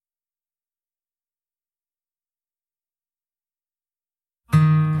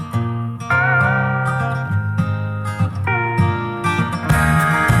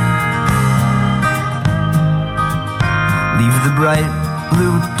bright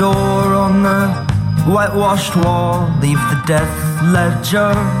blue door on the whitewashed wall. Leave the death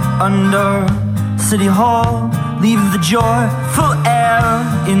ledger under City Hall. Leave the joyful air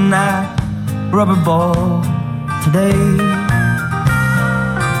in that rubber ball today.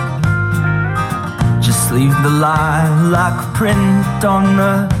 Just leave the lilac print on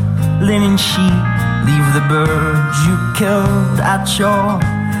the linen sheet. Leave the birds you killed at your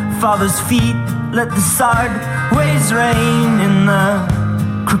father's feet. Let the sideways rain in the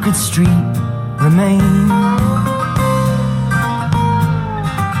crooked street remain.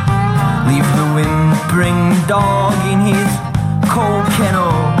 Leave the whimpering dog in his cold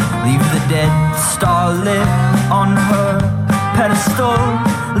kennel. Leave the dead starlit on her pedestal.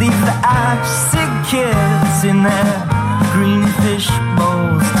 Leave the ash-sick kids in their green fish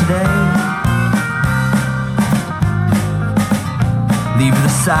bowls today. Leave the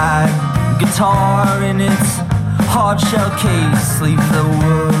sad guitar in its hard shell case. Leave the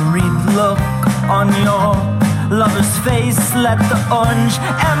worried look on your lover's face. Let the orange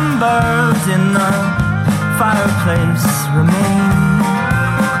embers in the fireplace remain.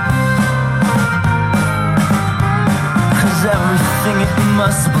 'Cause everything, it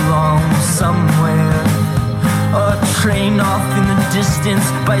must belong somewhere. A train off in the distance,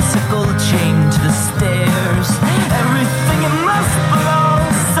 bicycle chained to the stairs. Everything, it must belong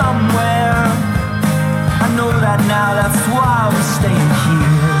somewhere. I know that now, that's why we're staying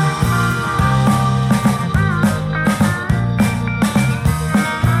here.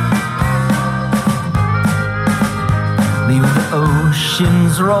 Leave the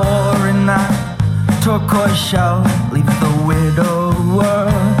oceans roar in that turquoise shell. Leave the widower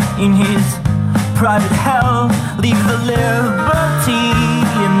in his private hell. Leave the liberty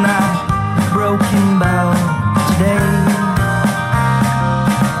in that broken bell today.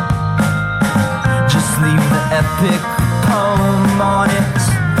 Just leave the epic poem on its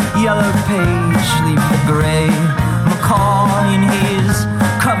yellow page. Leave the grey macaw in his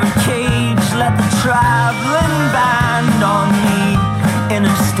covered cage. Let the traveling band on the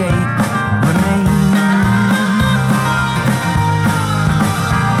interstate remain.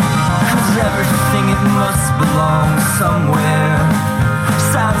 'Cause everything, it must belong somewhere.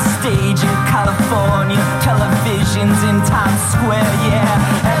 Soundstage in California, televisions in Times Square, yeah.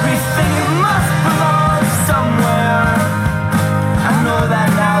 Everything, it must belong somewhere. I know that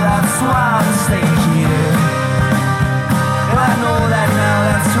now, that's why I'm staying here. I know that now,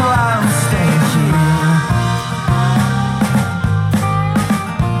 that's why I'm staying here.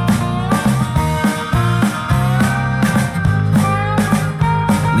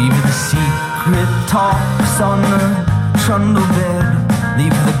 Leave the secret talks on the trundle bed.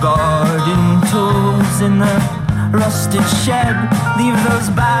 Leave the garden tools in the rusted shed. Leave those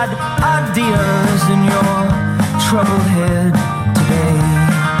bad ideas in your troubled head today.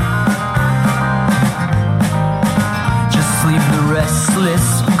 Just leave the restless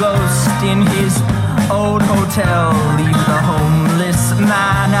ghost in his old hotel. Leave the homeless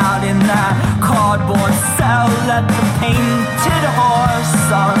man out in that cardboard cell. Let the painted horse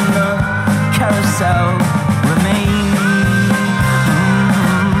on the carousel remain.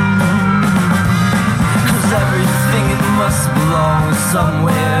 Everything, it must belong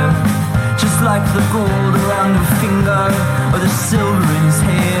somewhere. Just like the gold around her finger or the silver in his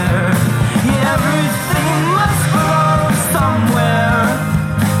hair. Yeah, everything must belong somewhere.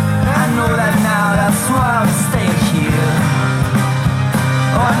 I know that now, that's why I'm staying here.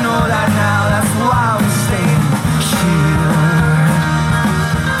 Oh, I know that now, that's why I'm staying here.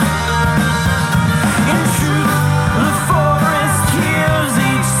 In truth, the forest hears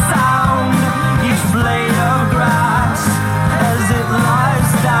each sound, each blade of grass as it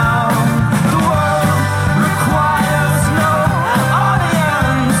lies down. The world requires no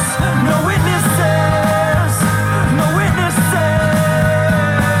audience, no witnesses, no witnesses.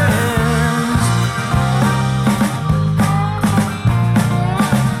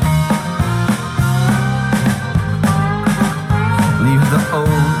 Leave the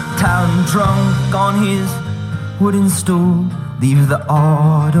old town drunk on his wooden stool. Leave the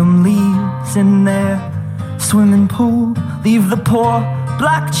autumn leaves in their swimming pool. Leave the poor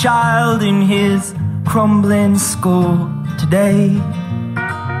black child in his crumbling school today.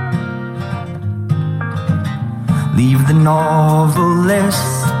 Leave the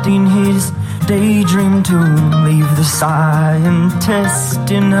novelist in his daydream tomb. Leave the scientist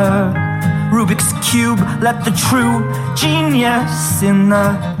in her Rubik's Cube. Let the true genius in the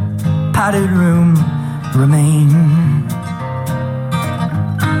padded room remain.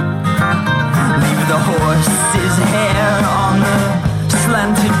 Leave the horse's hair on the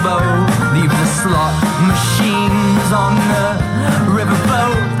slanted bow. Leave the slot machines on the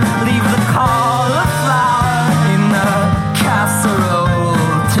riverboat. Leave the cauliflower in the casserole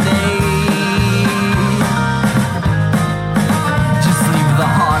today. Just leave the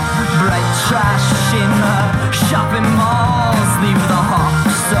hot, bright trash in the shopping malls. Leave the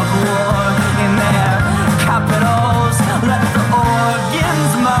hawks of war in their capitals. Let the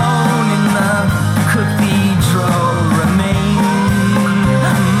organs moan in the cathedral remain.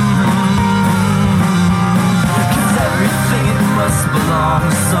 'Cause everything it must belong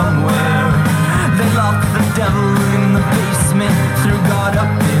somewhere. They lock the devil in the basement, threw God up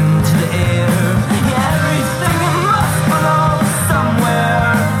into the air. Yeah, everything it must belong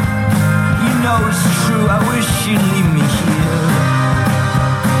somewhere. You know it's true, I wish you'd leave me here.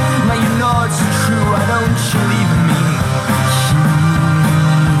 Now you know it's true, why don't you leave me here?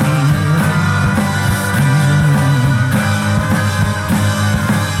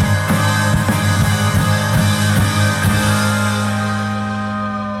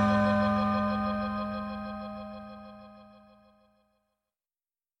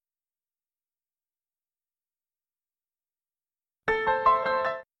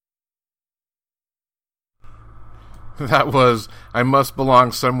 That was I Must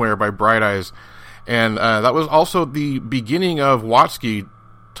Belong Somewhere by Bright Eyes. And that was also the beginning of Watsky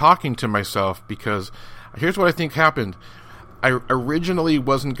talking to myself, because here's what I think happened. I originally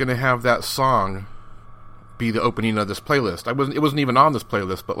wasn't going to have that song be the opening of this playlist. It wasn't even on this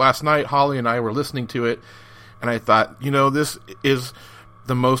playlist, but last night Holly and I were listening to it, and I thought, this is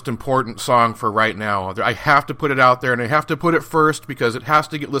the most important song for right now. I have to put it out there, and I have to put it first because it has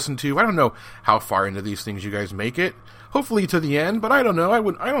to get listened to. I don't know how far into these things you guys make it. Hopefully to the end, but I don't know. I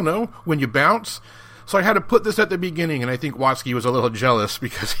don't know when you bounce. So I had to put this at the beginning, and I think Watsky was a little jealous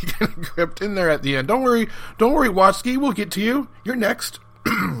because he kind of gripped in there at the end. Don't worry, Watsky. We'll get to you. You're next.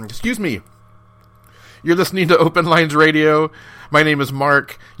 Excuse me. You're listening to Open Lines Radio. My name is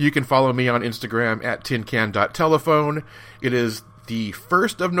Mark. You can follow me on Instagram at tincan.telephone. It is the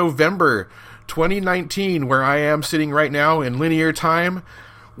 1st of November, 2019, where I am sitting right now in linear time.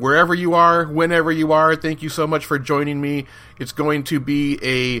 Wherever you are, whenever you are, thank you so much for joining me. It's going to be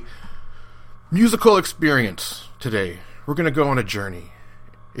a musical experience today. We're going to go on a journey,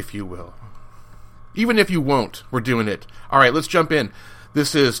 if you will. Even if you won't, we're doing it. All right, let's jump in.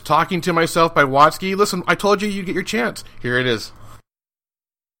 This is Talking to Myself by Watsky. Listen, I told you you'd get your chance. Here it is.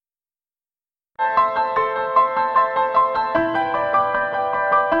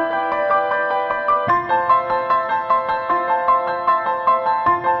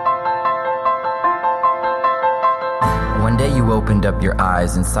 One day you opened up your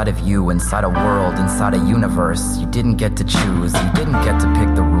eyes inside of you, inside a world, inside a universe. You didn't get to choose, you didn't get to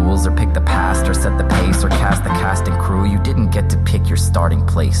pick the rules or pick the past or set the pace or cast the cast and crew. You didn't get to pick your starting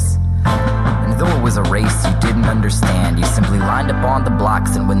place. And though it was a race you didn't understand, you simply lined up on the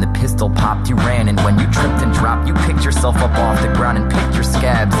blocks, and when the pistol popped you ran, and when you tripped and dropped you picked yourself up off the ground and picked your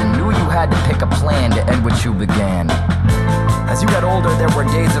scabs and knew you had to pick a plan to end what you began. As you got older, there were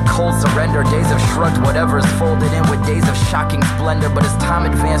days of cold surrender, days of shrugged whatever's folded in, with days of shocking splendor. But as time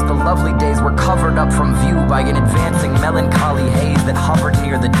advanced, the lovely days were covered up from view by an advancing melancholy haze that hovered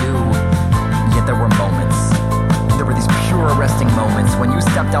near the dew. Yet there were moments. There were these pure arresting moments when you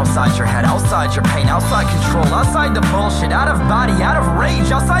stepped outside your head, outside your pain, outside control, outside the bullshit, out of body, out of rage,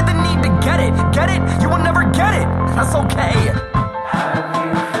 outside the need to get it. Get it? You will never get it. That's okay.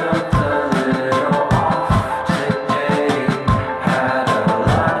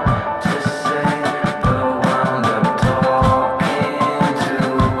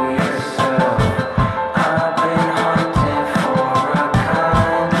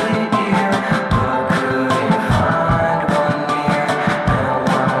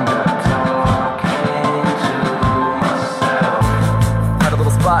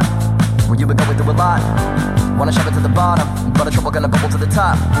 Wanna shove it to the bottom, but the trouble gonna bubble to the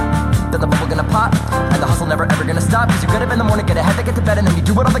top. Then the bubble gonna pop, and the hustle never ever gonna stop. Cause you get up in the morning, get ahead to get to bed, and then you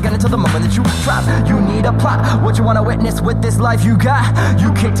do it all again until the moment that you drop. You need a plot, what you wanna witness with this life you got.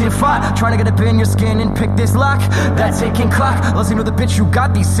 You kicked and fought, trying to get up in your skin and pick this lock. That ticking clock, listen to the bitch you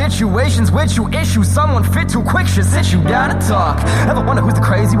got. These situations which you issue, someone fit too quick should sit you down to talk. Ever wonder who's the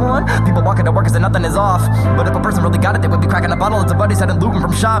crazy one? People walking to work as if nothing is off, but if a person really got it, they would be cracking a bottle into buddies head and looting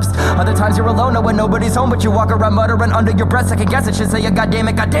from shops. Other times you're alone, knowing nobody's home, but you walk around muttering under your breath, second guess it, should say, God damn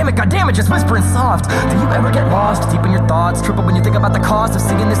it, God damn it, God damn it, just whispering soft. Do you ever get lost deep in your thoughts, triple when you think about the cost of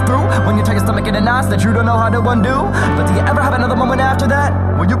seeing this through? When you take your stomach in a knots that you don't know how to undo? But do you ever have another moment after that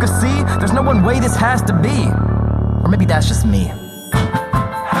where you can see there's no one way this has to be? Or maybe that's just me.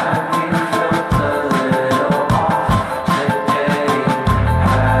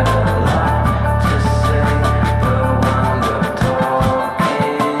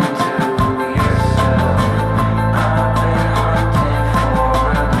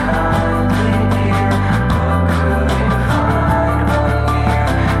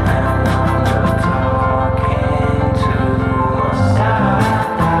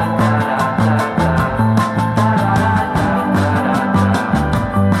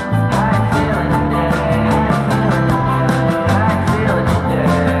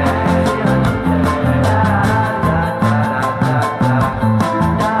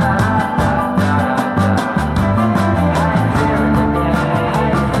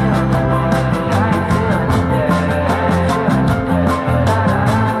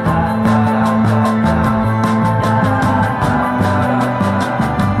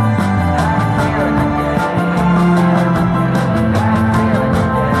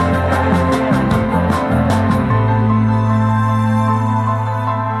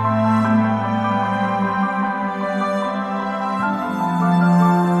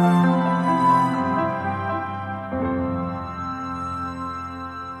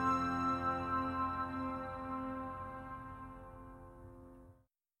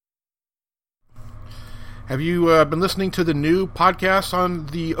 Have you been listening to the new podcast on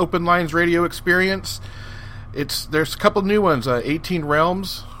the Open Lines Radio experience? There's a couple new ones, 18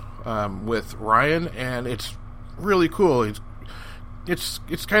 Realms with Ryan, and it's really cool.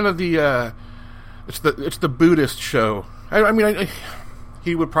 It's kind of the it's the Buddhist show. I mean,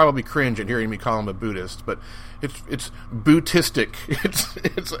 he would probably cringe at hearing me call him a Buddhist, but it's Buddhistic.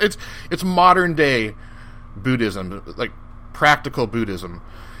 It's modern day Buddhism, like practical Buddhism,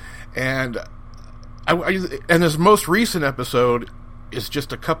 and and this most recent episode is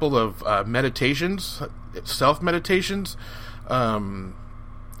just a couple of meditations, self meditations.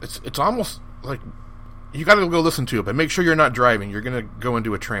 It's almost like you got to go listen to it, but make sure you're not driving. You're going to go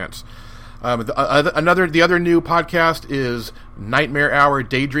into a trance. The other new podcast is Nightmare Hour,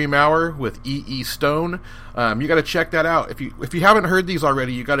 Daydream Hour with E.E. Stone. You got to check that out. If you haven't heard these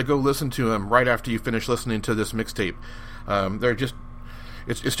already, you got to go listen to them right after you finish listening to this mixtape.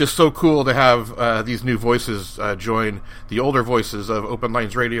 It's just so cool to have these new voices join the older voices of Open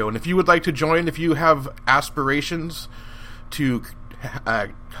Lines Radio. And if you would like to join, if you have aspirations to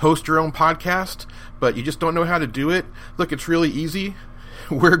host your own podcast, but you just don't know how to do it, look, it's really easy.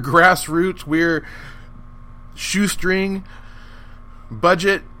 We're grassroots, we're shoestring,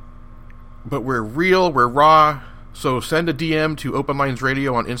 budget, but we're real, we're raw. So send a DM to Open Lines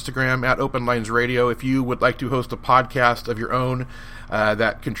Radio on Instagram, at Open Lines Radio, if you would like to host a podcast of your own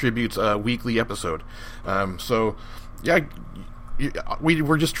that contributes a weekly episode. We're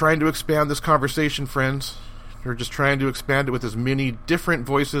just trying to expand this conversation, friends. We're just trying to expand it with as many different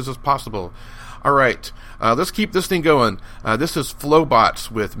voices as possible. All right, let's keep this thing going. This is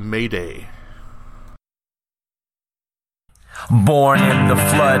Flowbots with Mayday. Born in the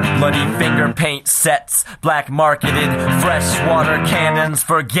flood, bloody finger paint sets, black marketed, freshwater cannons,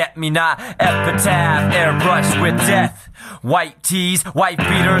 forget-me-not, epitaph, airbrush with death, white tees, white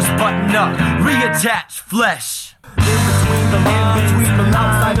beaters, button up, reattach flesh. In between the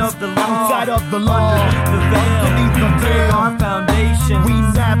lines, outside of the law, underneath the veil, our foundation, we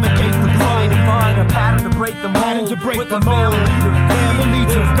navigate the blind and find a pattern to break the mold, with the family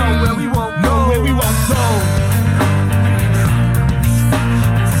to know where we won't go.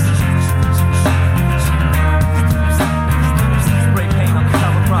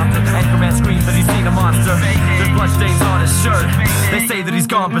 Anchorman screams that he's seen a monster. There's blood stains on his shirt. They say that he's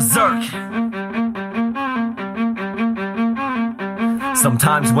gone berserk.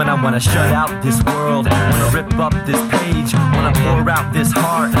 Sometimes when I wanna shut out this world, wanna rip up this page, wanna pour out this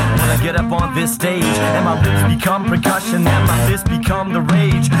heart, wanna get up on this stage, and my lips become percussion, and my fists become the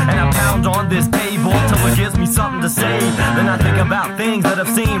rage, and I pound on this table till it gives me something to say. Then I think about things that I've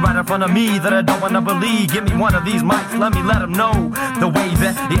seen right in front of me that I don't wanna believe. Give me one of these mics, let me let them know the way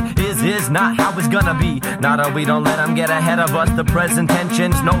that it is not how it's gonna be. Not that we don't let them get ahead of us. The present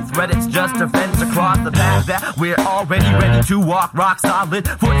tension's no threat, it's just a fence across the path that we're already ready to walk. Rock solid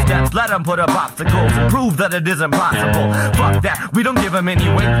footsteps, let them put up obstacles and prove that it is impossible. Fuck that, we don't give them any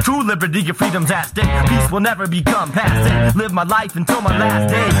weight. True liberty, your freedom's at stake. Peace will never become passing. Live my life until my last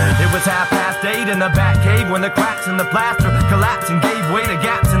day. It was 8:30 in the back cave when the cracks in the plaster collapsed and gave way to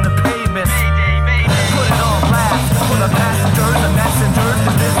gaps in the pavement. Put it on blast for the passengers and messengers,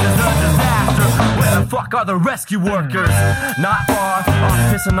 cause this is a disaster. Where the fuck are the rescue workers? Not far, off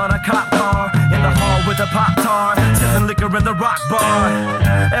pissing on a cop car, in the hall with a pop-tar, sipping liquor in the rock bar.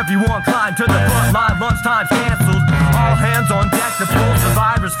 Everyone climbed to the front line, lunchtime's canceled. All hands on deck to pull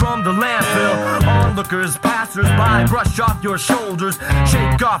survivors from the landfill. Onlookers, passers-by, brush off your shoulders,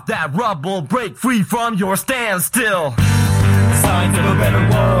 shake off that rubble, break free from your standstill. Signs of a better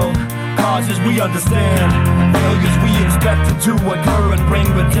world, causes we understand, failures we expected to occur and bring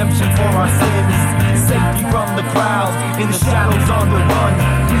redemption for our sins. Safety from the crowds, in the shadows on the run.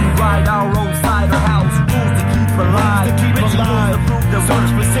 We ride our own side of house, rules to keep alive. Rituals to prove that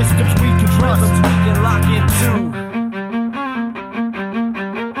search for systems we can trust, we can lock into.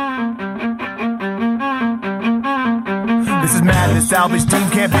 This is madness, salvage team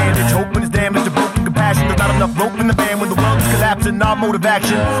can't bandage. Hope when it's damaged, a broken compassion. There's not enough rope in the band when the world is collapsing. Our mode of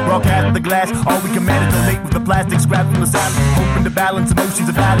action, broadcast the glass. All we can manage to make with the plastic scrap from the salad. Hoping to balance emotions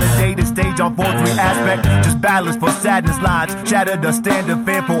and validate a stage on 4-3 aspect. Just balance for sadness lines. Shatter the standard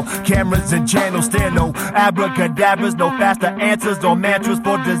fearful. Cameras and channels stand no abracadabras. No faster answers or mantras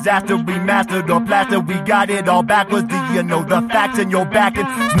for disaster. Remastered or plastered. We got it all backwards. Do you know the facts in your backing?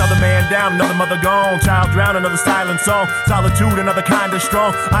 It's another man down, another mother gone. Child drowned, another silent song. Solitude, another kind of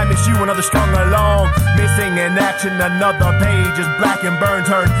strong. I miss you, another strung along. Missing in action, another page is black and burned,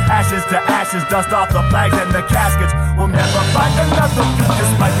 turned ashes to ashes, dust off the flags and the caskets. We'll never find another few,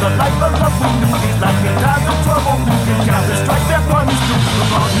 despite the life of love we knew. These lightning times of trouble, who can count the strike that punish you? The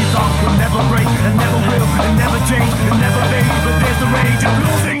laws we thought would never break, and never will, and never change, and never fade. But there's the rage of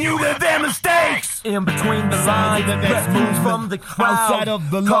losing you to their mistakes. In between the lines, the next move from the crowd, outside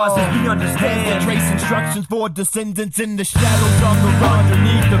of the law, we understand. Trace instructions for descendants in the shadows of the run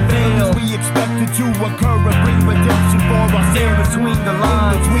underneath the veil. We expect it to occur and bring redemption for our sin. Between the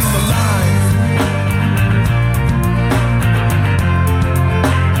lines, between the lines.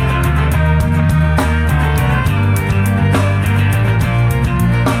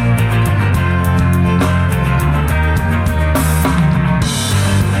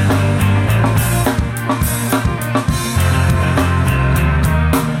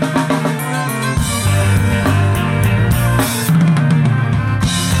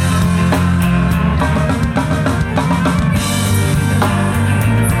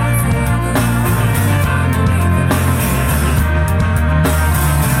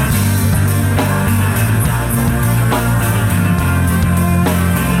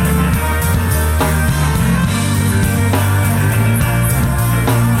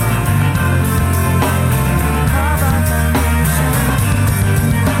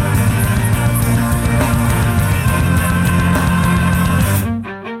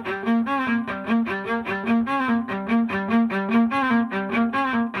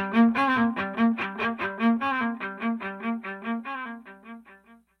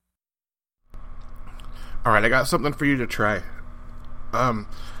 Alright, I got something for you to try.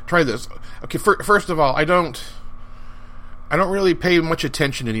 Try this. Okay, first of all, I don't really pay much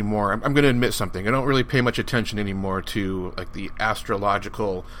attention anymore. I'm going to admit something. I don't really pay much attention anymore to like the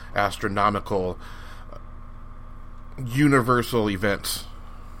astrological, astronomical, universal events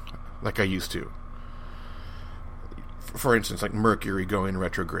like I used to. For instance, like Mercury going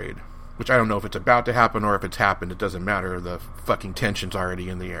retrograde, which I don't know if it's about to happen or if it's happened. It doesn't matter. The fucking tension's already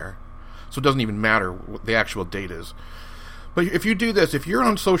in the air. So it doesn't even matter what the actual date is. But if you do this, if you're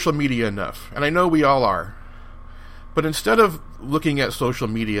on social media enough, and I know we all are, but instead of looking at social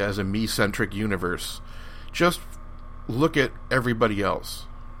media as a me-centric universe, just look at everybody else.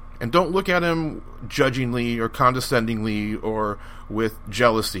 And don't look at them judgingly or condescendingly or with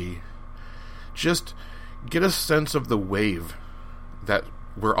jealousy. Just get a sense of the wave that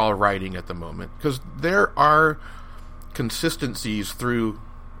we're all riding at the moment. Because there are consistencies through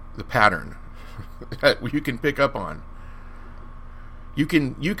the pattern that you can pick up on. You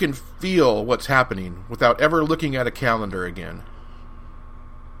can feel what's happening without ever looking at a calendar again.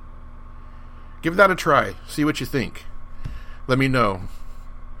 Give that a try. See what you think. Let me know.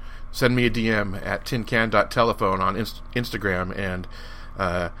 Send me a DM at tincan.telephone on Instagram, and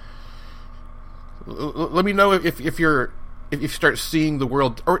let me know if you start seeing the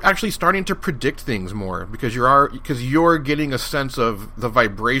world, or actually starting to predict things more, because you're getting a sense of the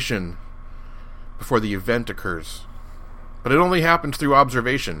vibration before the event occurs. But it only happens through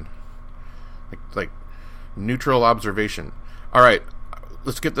observation, like neutral observation. All right,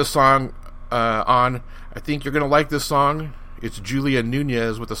 let's get this song on. I think you're gonna like this song. It's Julia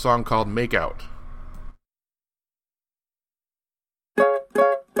Nunez with a song called "Make Out."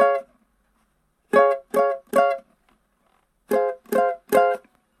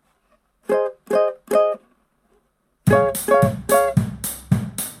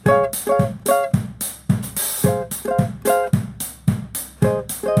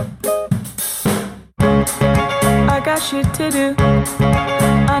 Shit to do,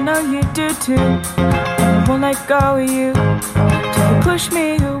 I know you do too. I won't let go of you till you push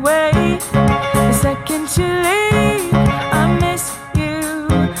me away. The second you leave, I miss you.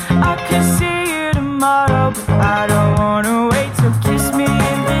 I could see you tomorrow, but I don't wanna wait. So kiss me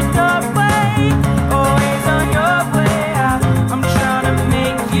in the doorway, always on your way out. I'm trying to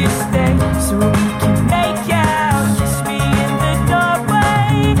make you stay so we can make out. Kiss me in the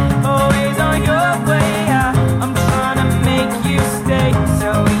doorway, always on your way out. I'm trying to make you stay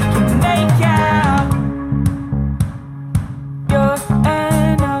so we can make out. You're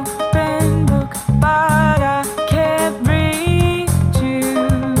an open book, but I can't read.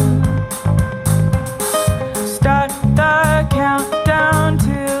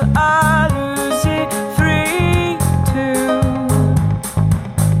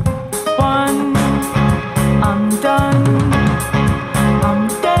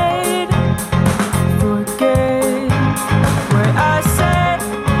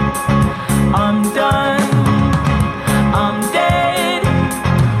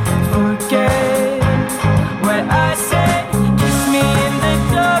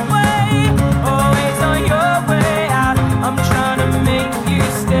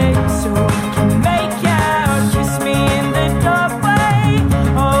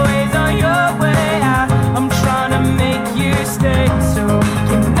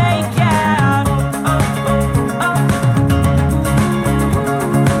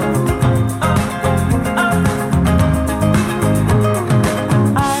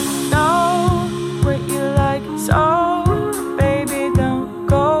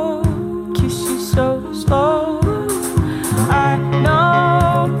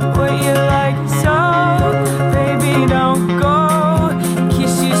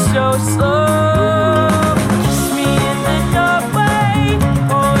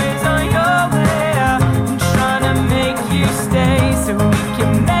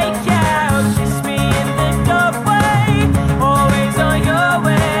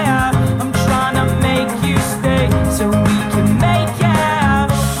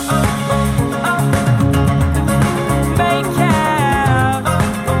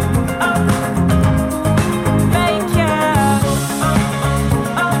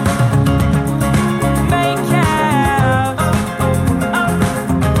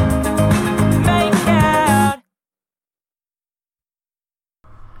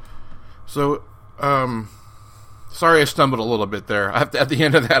 So, sorry I stumbled a little bit there. At the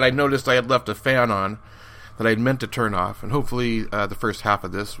end of that, I noticed I had left a fan on that I'd meant to turn off, and hopefully the first half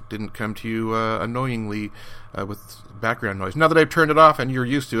of this didn't come to you annoyingly with background noise. Now that I've turned it off and you're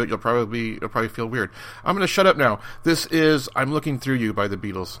used to it, you'll probably feel weird. I'm going to shut up now. This is "I'm Looking Through You" by the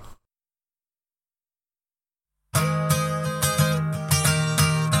Beatles.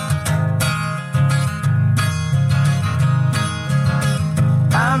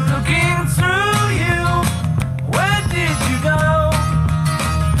 I'm looking through you. Where did you go?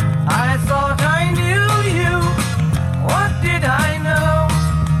 I thought I knew you. What did I know?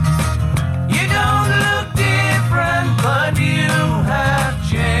 You don't look different, but you have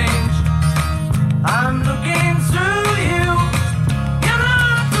changed. I'm looking through you. You're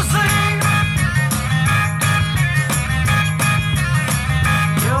not the same.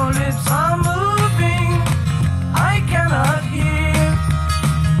 Your lips are moving. I cannot hear.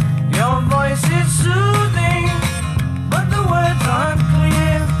 Your voice is soothing, but the words aren't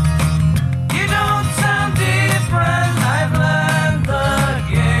clear. You don't sound different, I've learned the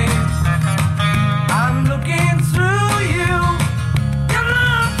game. I'm looking through you, you're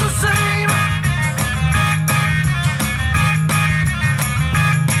not the same.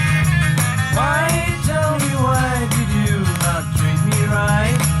 Why, tell me, why did you not treat me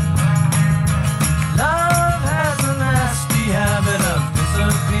right? Love has a nasty habit of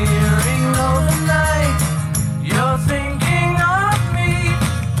disappearing overnight. You're thinking of me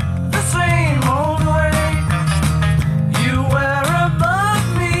the same old way. You were above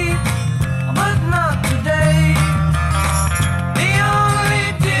me, but not today. The only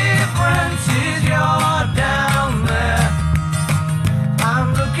difference is you're down there.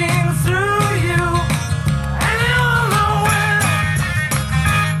 I'm looking through you, and you're nowhere.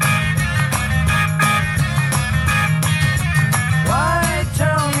 Why,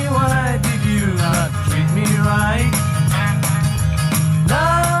 tell me, why did you not treat me right?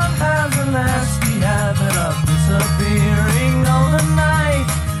 Love has a nasty habit of disappearing overnight.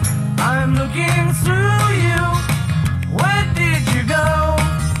 I'm looking through you. Where did you go?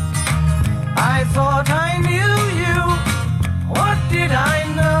 I thought I knew you. What did I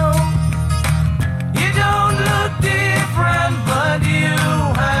know? You don't look different, but you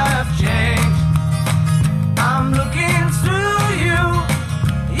have changed. I'm looking through you.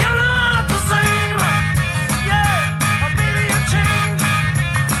 You're not the same. Yeah, but baby, you changed.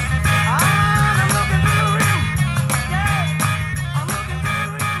 I'm looking through you. Yeah, I'm looking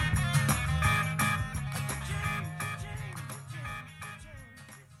through you.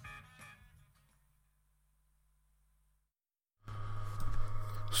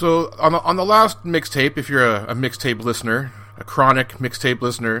 So on the last mixtape, if you're a mixtape listener, a chronic mixtape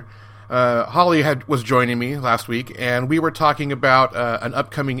listener, Holly was joining me last week, and we were talking about an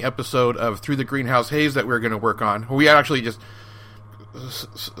upcoming episode of Through the Greenhouse Haze that we were going to work on. We had actually just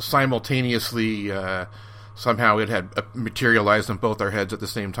simultaneously, somehow it had materialized in both our heads at the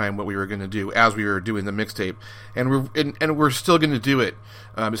same time what we were going to do as we were doing the mixtape, and we're still going to do it.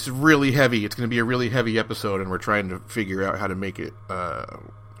 It's really heavy. It's going to be a really heavy episode, and we're trying to figure out how to make it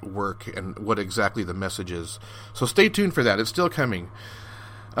work and what exactly the message is. So stay tuned for that. It's still coming.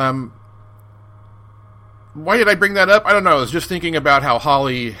 Why did I bring that up? I don't know. I was just thinking about how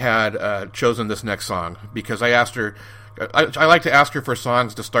Holly had chosen this next song, because I asked her, I like to ask her for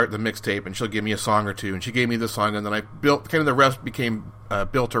songs to start the mixtape, and she'll give me a song or two, and she gave me this song, and then I built, kind of the rest became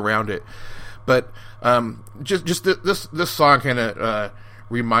built around it. But just this song kind of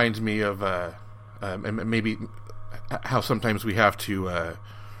reminds me of maybe how sometimes we have to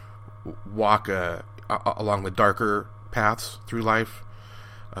walk along the darker paths through life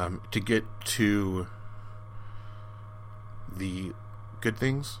to get to the good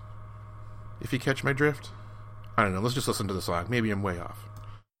things, if you catch my drift. I don't know, let's just listen to the song. Maybe I'm way off.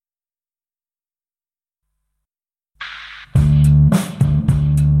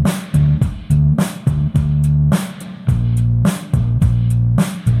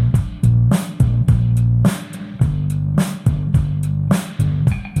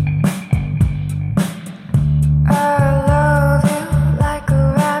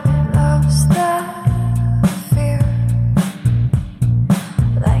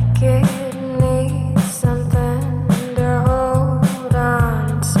 It needs something to hold on.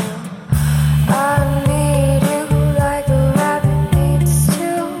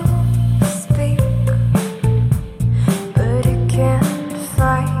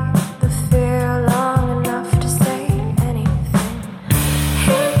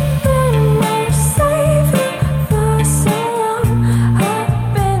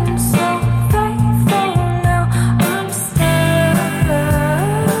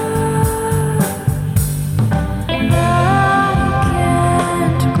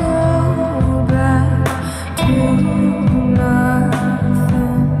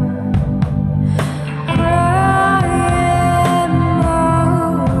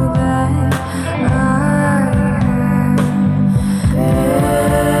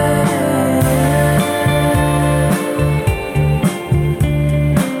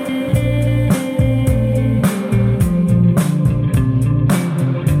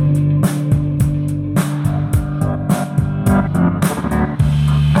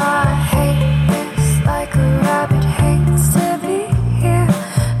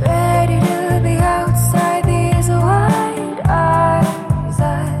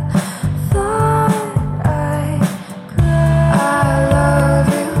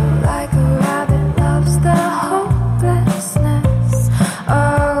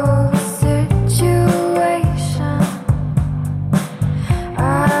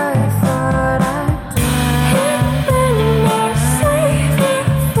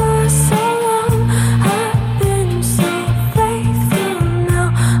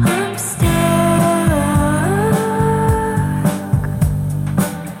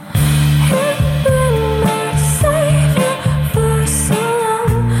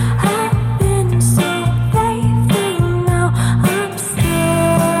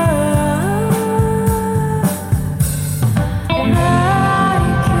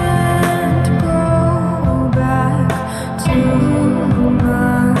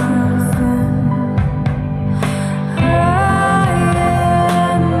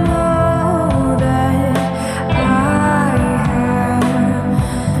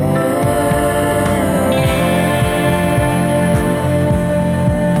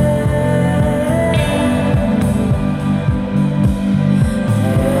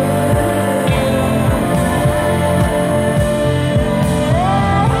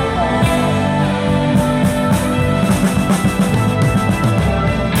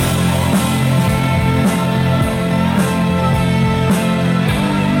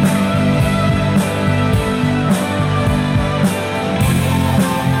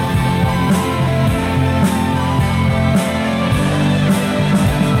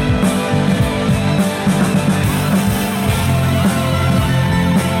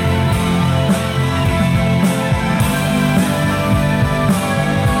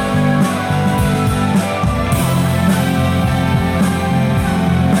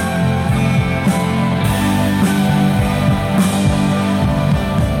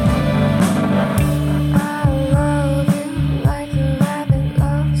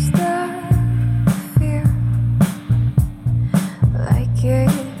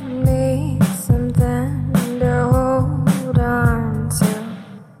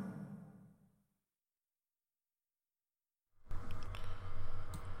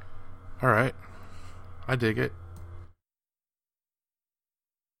 All right. I dig it.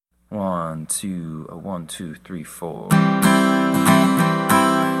 1, 2, 1, 2, 3, 4.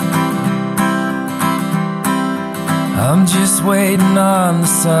 I'm just waiting on the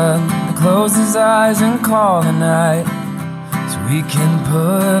sun to close his eyes and call the night, so we can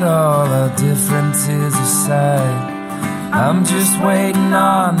put all our differences aside. I'm just waiting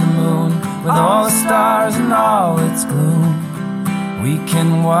on the moon with all the stars and all its gloom. We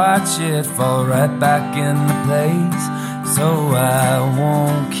can watch it fall right back into place, so I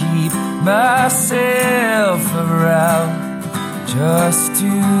won't keep myself around just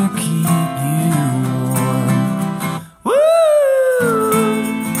to keep you warm. Woo!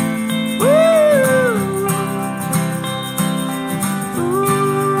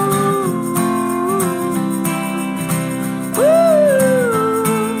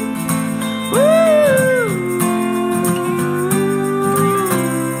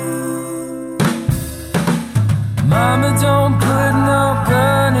 Mama, don't put no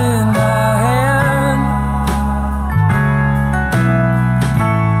gun in my hand.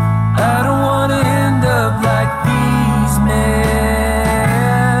 I don't wanna end up like these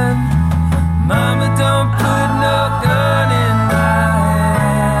men. Mama, don't put no gun in my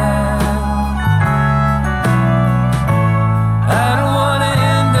hand. I don't wanna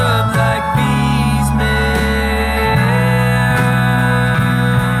end up like these men.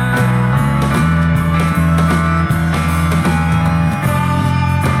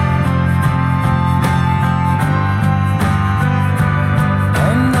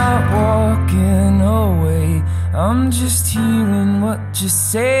 I'm not walking away, I'm just hearing what you're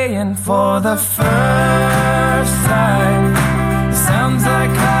saying for the first time. It sounds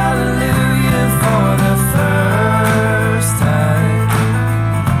like hallelujah for the first time.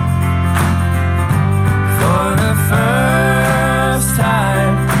 For the first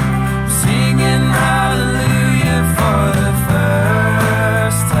time, I'm singing hallelujah for the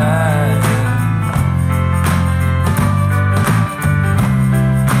first time.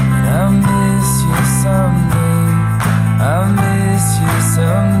 I miss you someday. I miss you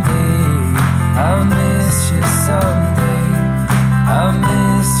someday. I miss you someday. I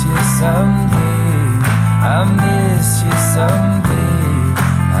miss you someday. I miss you someday.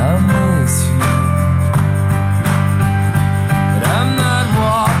 I miss you. But I'm not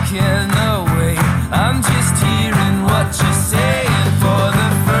walking away, I'm just hearing what you're saying for the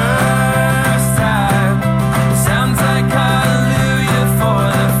first time. It sounds like hallelujah for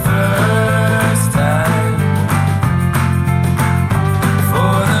the first time.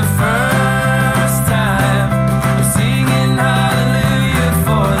 For the first time, I'm singing hallelujah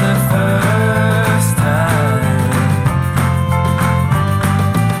for the first time.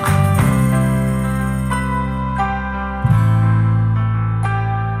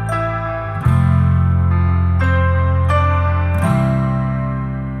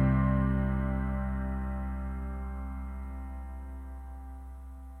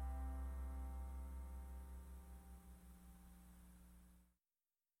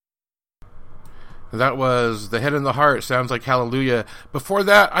 That was The Head and the Heart, Sounds Like Hallelujah. Before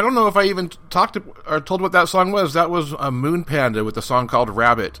that, I don't know if I even talked or told what that song was. That was a Moon Panda with a song called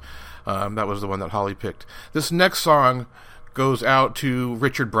Rabbit. That was the one that Holly picked. This next song goes out to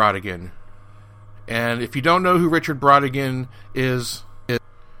Richard Brodigan. And if you don't know who Richard Brodigan is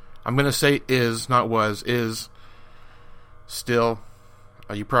I'm going to say is, not was, is still.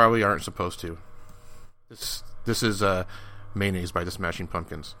 You probably aren't supposed to. This is Mayonnaise by the Smashing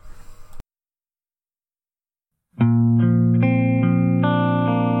Pumpkins.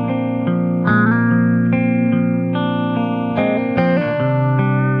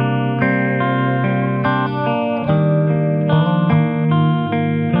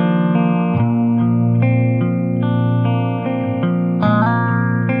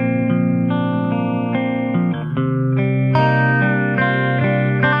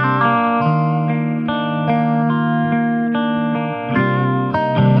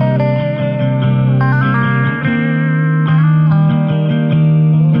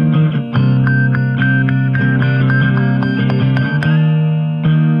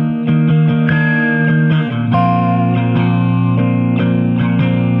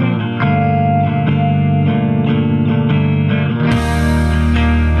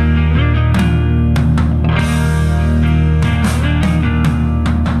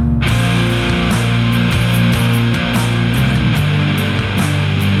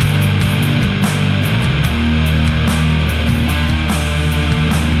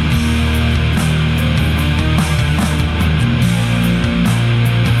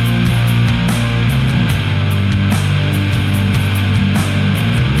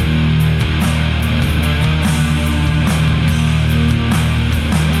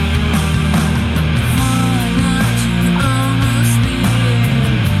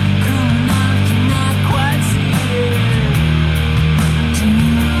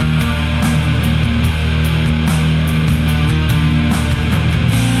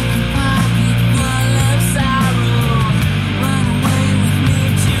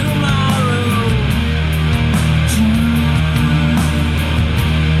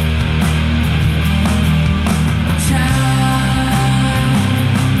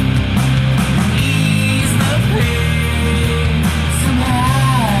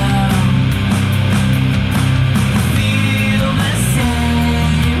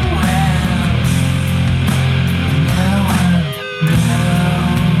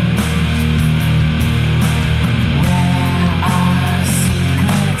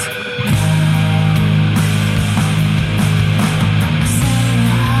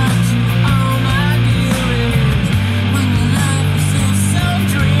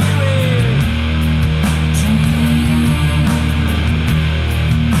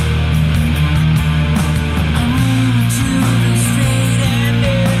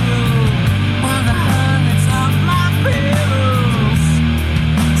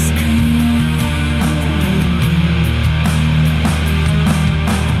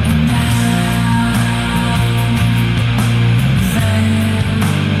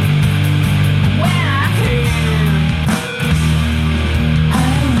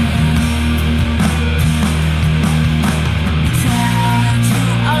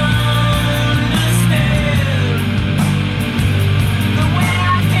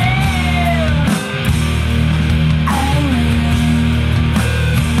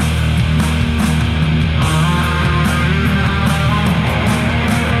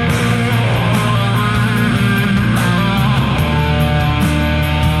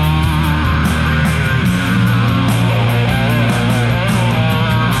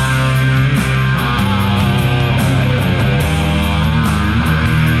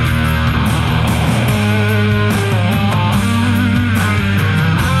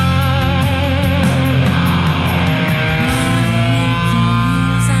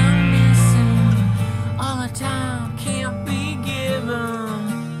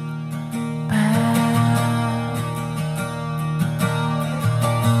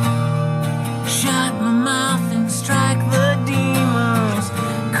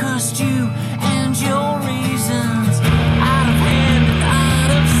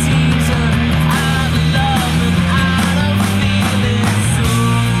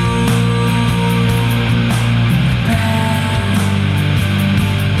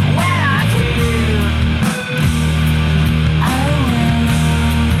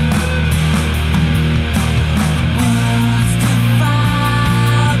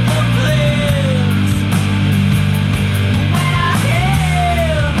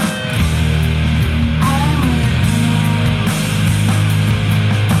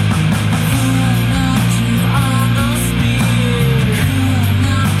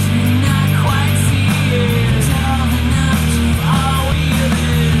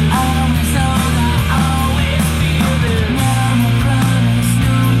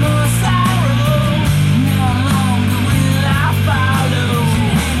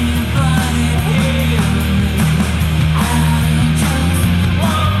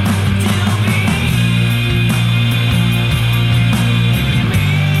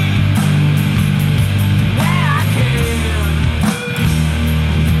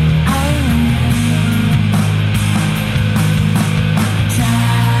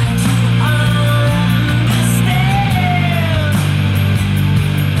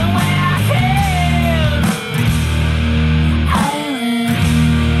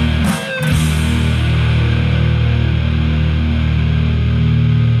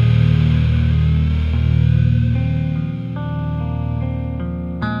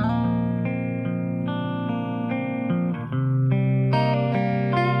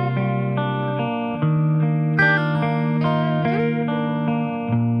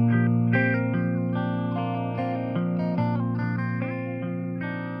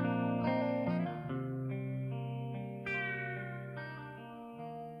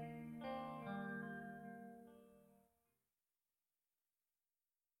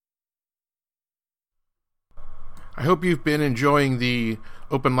 I hope you've been enjoying the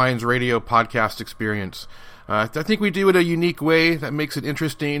Open Lines Radio podcast experience. I think we do it a unique way that makes it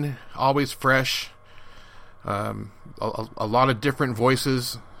interesting, always fresh, a lot of different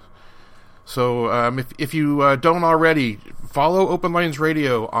voices. So if you don't already, follow Open Lines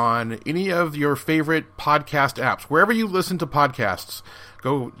Radio on any of your favorite podcast apps. Wherever you listen to podcasts,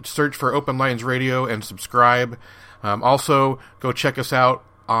 go search for Open Lines Radio and subscribe. Also, go check us out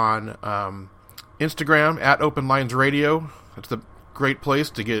on Instagram at Open Lines Radio. That's a great place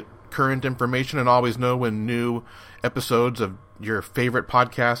to get current information and always know when new episodes of your favorite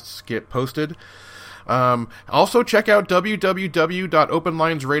podcasts get posted. Also check out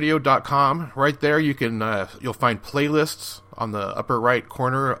www.openlinesradio.com. Right there you can you'll find playlists on the upper right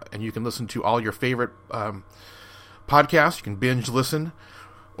corner, and you can listen to all your favorite podcasts. You can binge listen,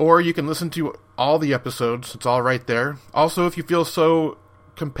 or you can listen to all the episodes. It's all right there. Also, if you feel so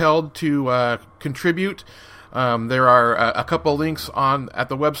compelled to contribute, there are a couple links at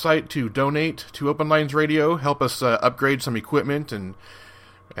the website to donate to Open Lines Radio. Help us upgrade some equipment and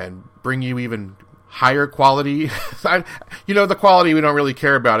bring you even higher quality. The quality we don't really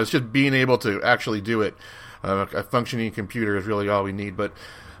care about. It's just being able to actually do it. A functioning computer is really all we need. But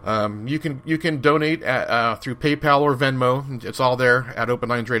you can donate through PayPal or Venmo. It's all there at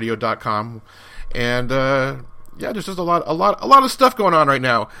OpenLinesRadio.com. And there's just a lot of stuff going on right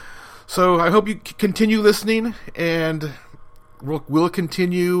now. So I hope you continue listening, and we'll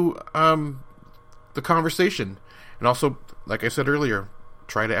continue the conversation. And also, like I said earlier,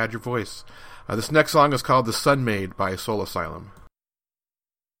 try to add your voice. This next song is called "The Sun Maid" by Soul Asylum.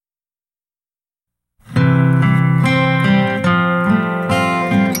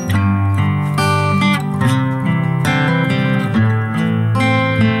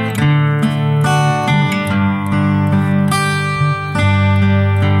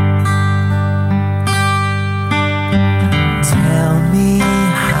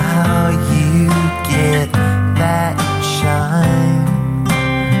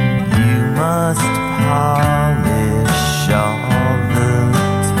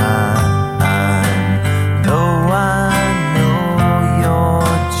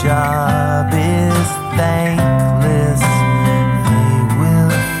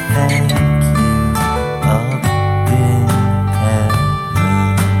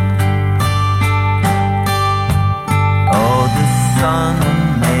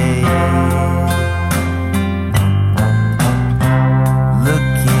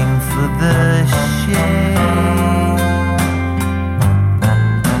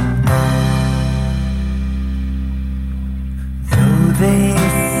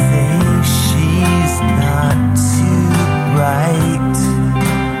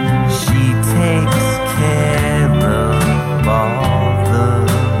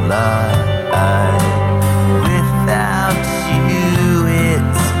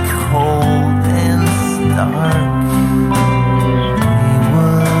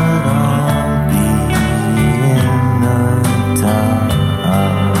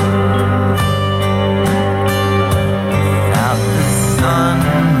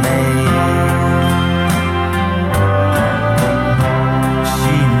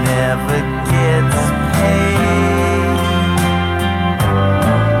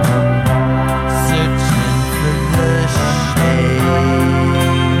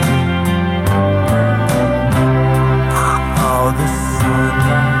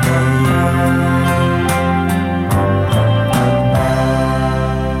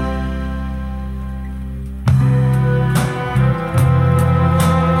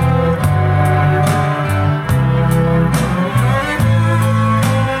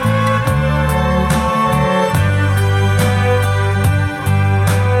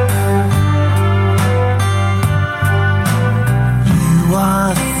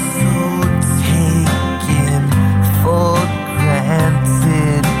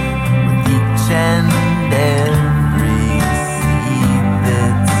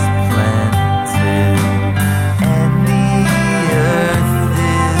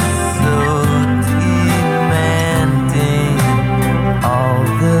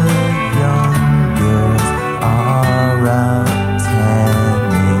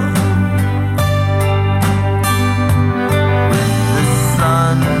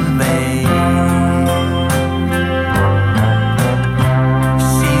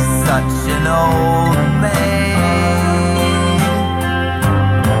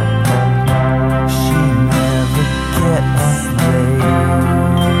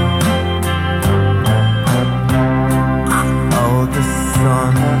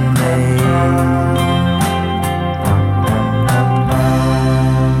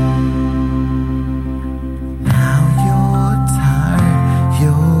 Now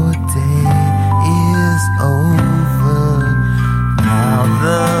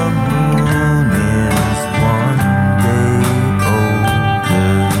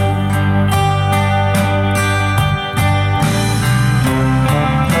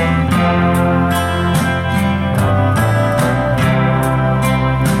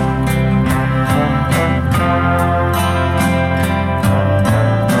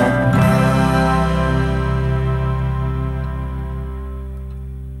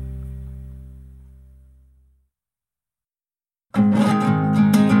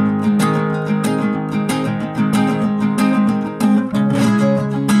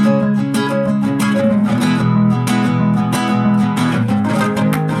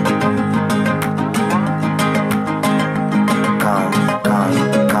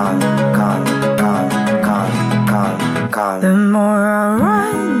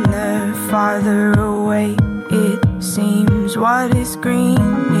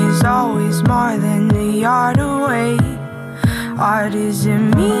is a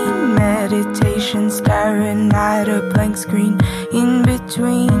mean meditation, staring at a blank screen, in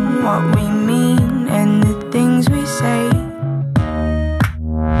between what we mean and the things we say.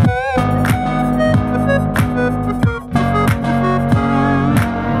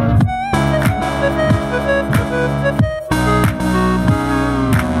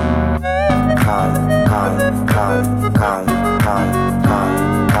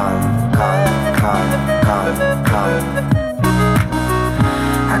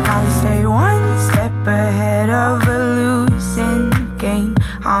 I gotta stay one step ahead of a losing game.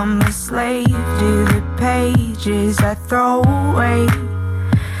 I'm a slave to the pages I throw away.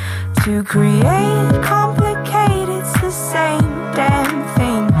 To create, complicate, it's the same damn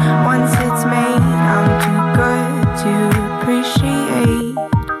thing. Once it's made, I'm too good to appreciate.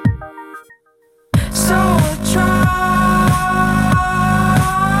 So I try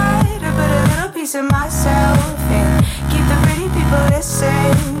to put a little piece of myself in, keep the pretty people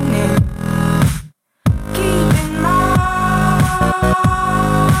listening. Keep in mind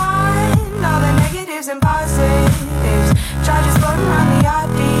all the negatives and positives. Try just floating around the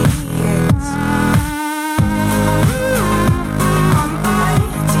ideas. I'm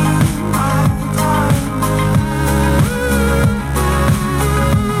biting my tongue,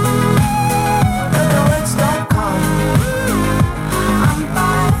 but the words don't come. I'm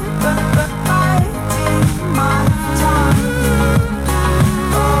biting my tongue.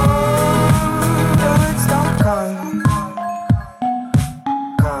 Oh, the words don't come.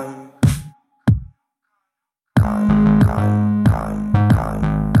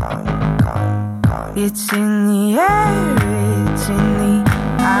 It's in the air, it's in the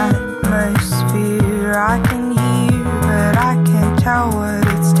atmosphere. I can hear, but I can't tell what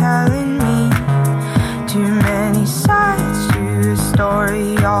it's telling me. Too many sides to the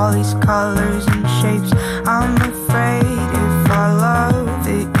story, all these colors and shapes. I'm afraid if I love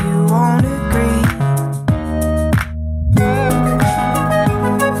it, you won't agree.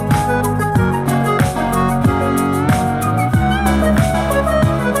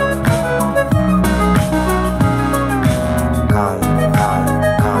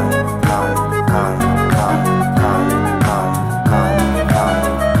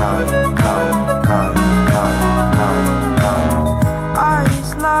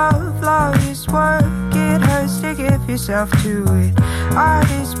 Yourself to it. Art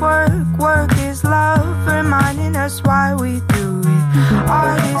is work, work is love, reminding us why we do it.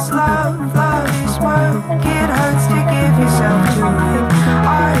 Art is love, love is work. It hurts to give yourself to it.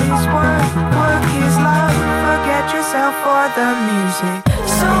 Art is work, work is love. Forget yourself for the music.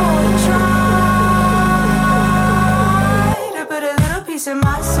 So I try to put a little piece of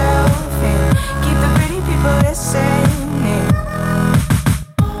myself in, keep the pretty people listening.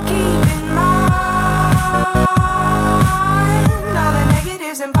 Keep in mind all the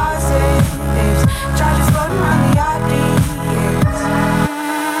negatives and positives. Try just floating around the ideas.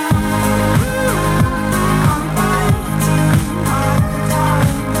 I'm biting my tongue,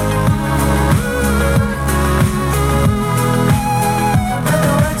 but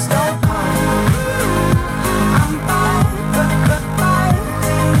the words don't come. I'm biting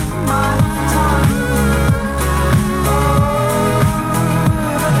my tongue. Oh,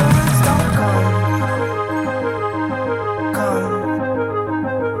 but the words don't come.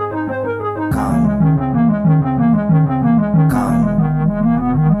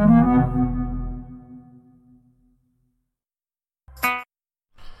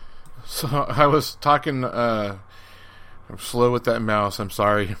 So I was talking. I'm slow with that mouse. I'm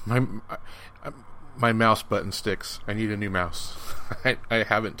sorry. My mouse button sticks. I need a new mouse. I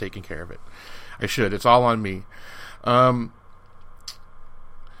haven't taken care of it. I should. It's all on me. What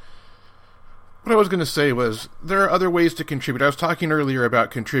I was going to say was there are other ways to contribute. I was talking earlier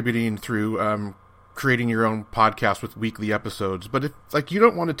about contributing through creating your own podcast with weekly episodes. But if you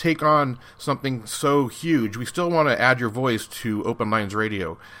don't want to take on something so huge, we still want to add your voice to Open Lines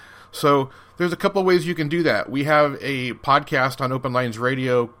Radio. So there's a couple ways you can do that. We have a podcast on Open Lines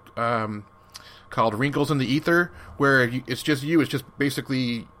Radio called Wrinkles in the Ether, where it's just you. It's just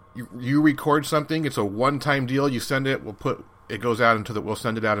basically you record something. It's a one-time deal. You send it. We'll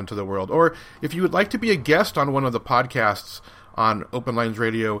send it out into the world. Or if you would like to be a guest on one of the podcasts on Open Lines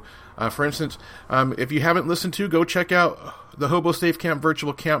Radio, for instance, if you haven't listened to, go check out the Hobo Safe Camp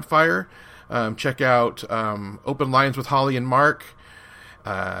Virtual Campfire. Check out Open Lines with Holly and Mark.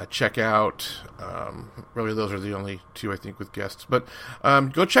 Check out, really those are the only two I think with guests, but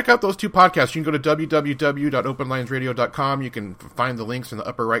go check out those two podcasts. You can go to www.openlinesradio.com. You can find the links in the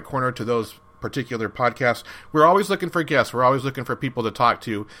upper right corner to those particular podcasts. We're always looking for guests. We're always looking for people to talk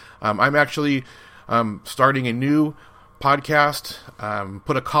to. I'm actually starting a new podcast.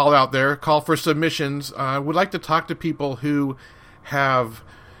 Put a call out there. Call for submissions. Would like to talk to people who have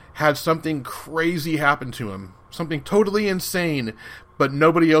had something crazy happen to them. Something totally insane, but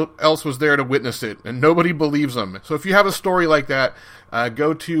nobody else was there to witness it, and nobody believes them. So if you have a story like that,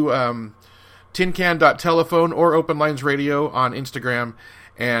 go to tincan.telephone or Open Lines Radio on Instagram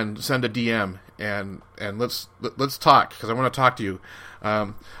and send a DM, and let's talk, because I want to talk to you.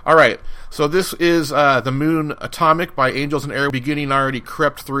 All right, so this is The Moon Atomic by Angels in Air. Beginning already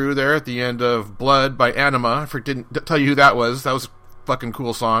crept through there at the end of Blood by Anima. I didn't tell you who that was. That was a fucking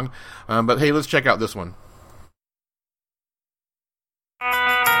cool song. But hey, let's check out this one.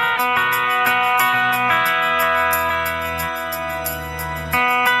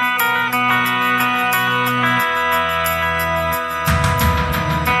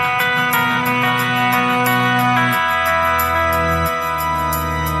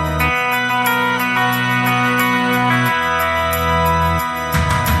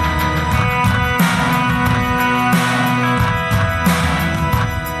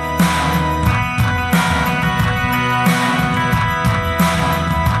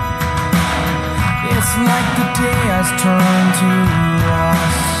 Turned to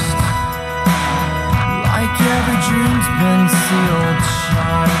rust, like every dream's been sealed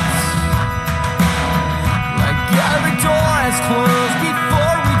shut, like every door has closed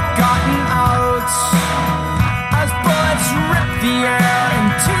before we've gotten out, as bullets rip the air in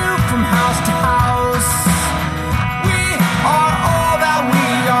two from house to house. We are all that we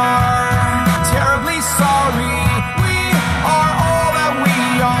are, terribly sorry. We are all that we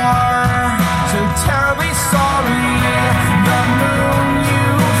are, so terribly sorry. The moon you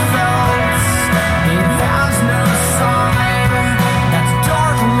felt, it has no sign that's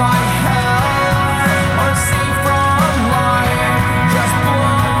dark like hell, or safe from light, just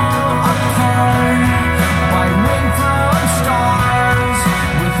blown apart by wind from stars,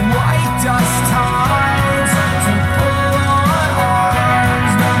 with white dust tides to pull on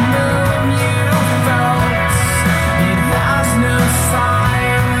ours. The moon you felt, it has no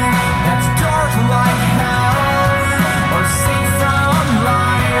sign that's dark like hell, or safe from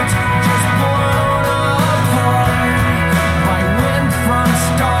light, just blown apart by wind from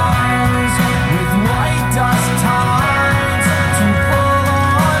stars, with white dust tides to pull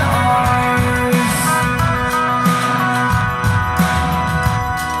on ours.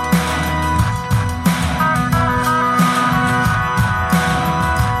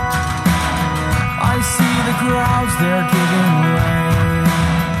 I see the crowds, they're giving way.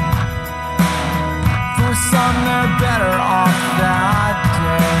 For some, they're better off that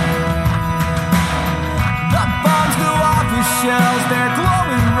day. The bombs go off with shells, they're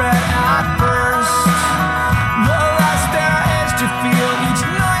glowing red at first. The less there is to feel each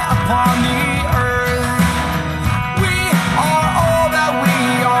night upon the earth. We are all that we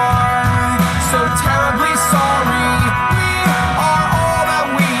are, so terribly sorry. We are all that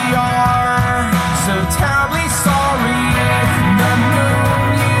we are, so terribly sorry. The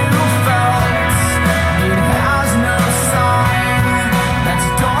moon you felt, it has no sign that's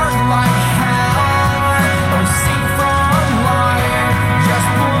dark like hell, or safe from light, just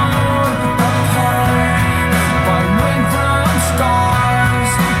blown apart by wind from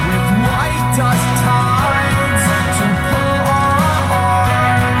stars, with white dust tides to pull on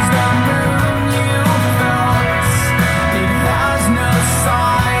ours. The moon you felt, it has no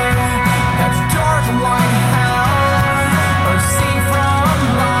sign that's dark like hell, or safe from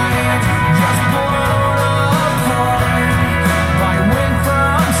light, just blown apart by wind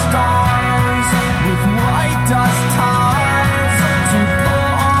from stars, with white dust tides to pull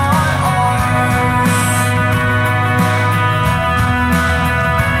on ours.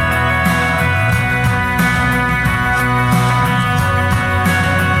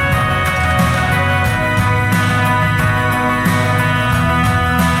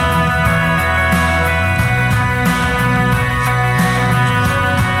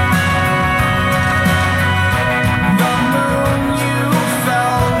 The moon you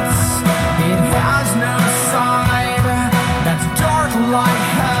felt, it has no sign that's dark like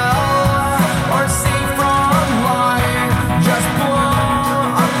hell, or safe from light, just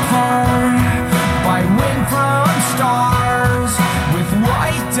blown apart by wind from stars, with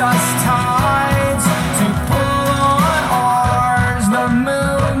white dust tides to pull on ours. The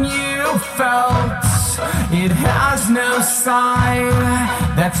moon you felt, it has no sign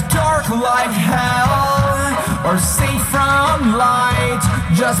that's dark like hell, or safe from light,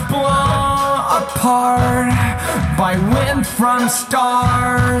 just blown apart by wind from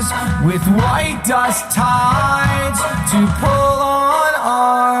stars, with white dust tides to pull on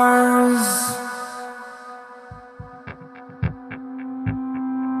ours.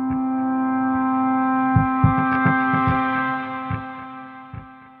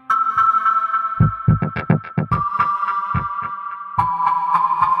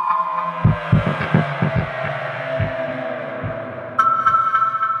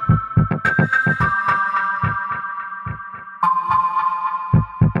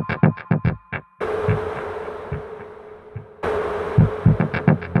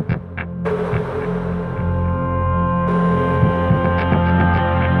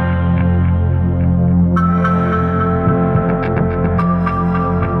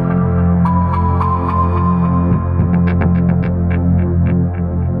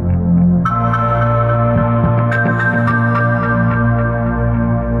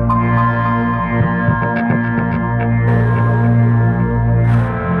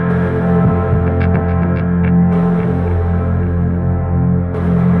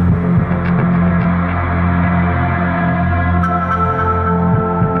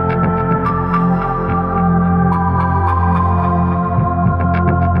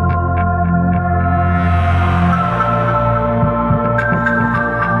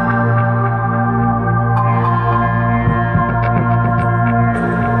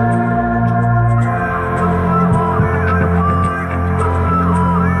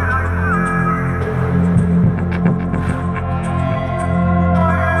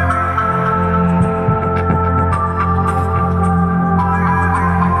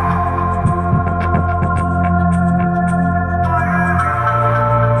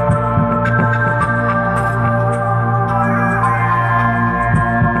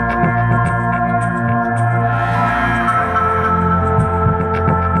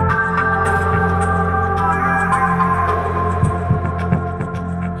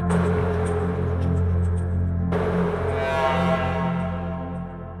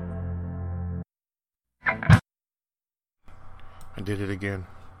 did it again.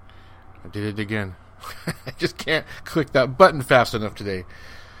 I did it again. I just can't click that button fast enough today.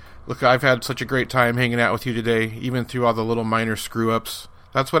 Look, I've had such a great time hanging out with you today, even through all the little minor screw-ups.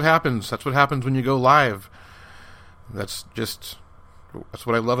 That's what happens. That's what happens when you go live. That's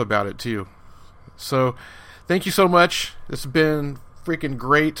what I love about it, too. So, thank you so much. This has been freaking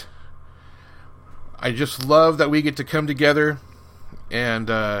great. I just love that we get to come together and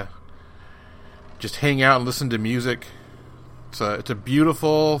just hang out and listen to music. It's a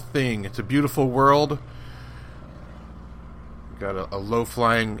beautiful thing. It's a beautiful world. Got a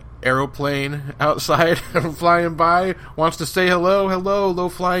low-flying aeroplane outside flying by. Wants to say hello. Hello,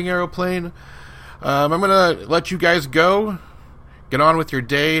 low-flying aeroplane. I'm going to let you guys go. Get on with your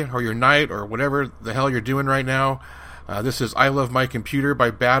day or your night or whatever the hell you're doing right now. This is I Love My Computer by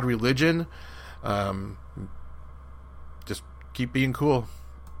Bad Religion. Just keep being cool.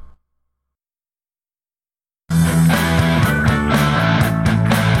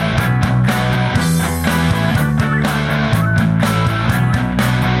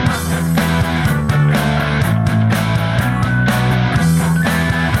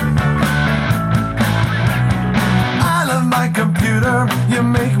 You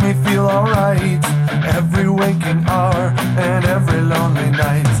make me feel alright every waking hour and every lonely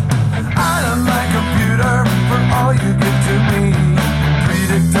night. I love my computer for all you give to me.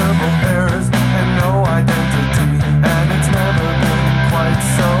 Predictable errors and no identity, and it's never been quite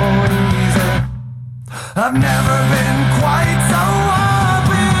so easy. I've never been quite so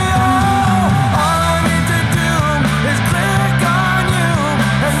happy. Oh, all I need to do is click on you,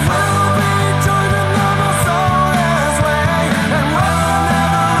 and we'll be joining them all so this way, and we'll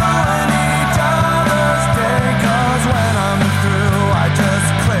never ruin each other's day. 'Cause when I'm through, I just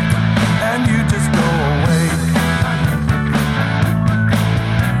click and you just go away.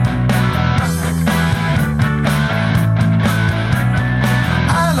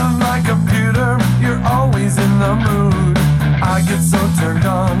 I love my computer, you're always in the mood. I get so turned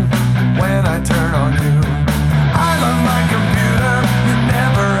on when I turn on you. I love my computer, you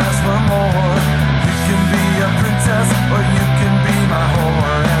never ask for more. You can be a princess or you can be my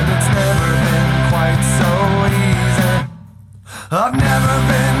whore, and it's never been quite so easy. I've never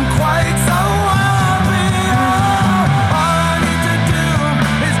been quite so happy. Oh, all I need to do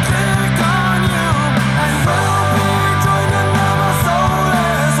is click on you, and we'll be joining them all so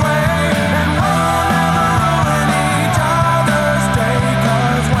this way, and we'll never ruin each other's day.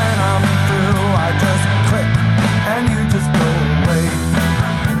 'Cause when I'm through, I just click and you just go away.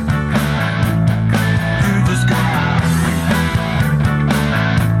 You just go away.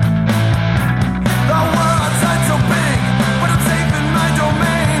 The world outside's so big, but I'm safe in my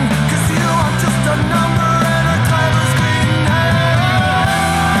domain. 'Cause you, I'm just a number and a clever screen name.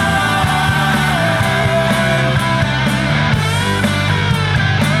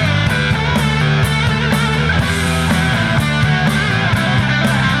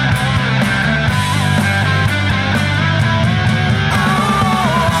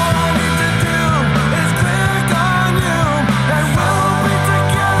 All I need to do is click on you, and we'll be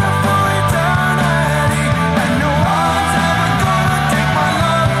together for eternity. And no one's ever gonna take my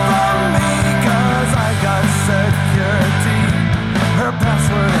love from me, 'cause I got security, her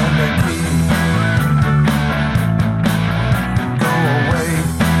password and a key. Go away.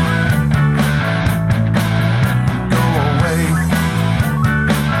 Go away.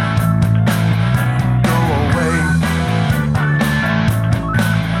 Go away.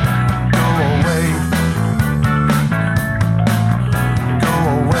 Go away. Go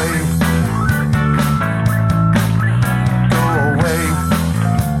away. Go away.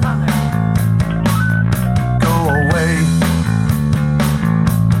 Go away.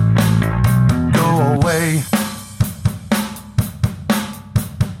 Go away.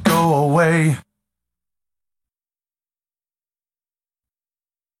 Go away.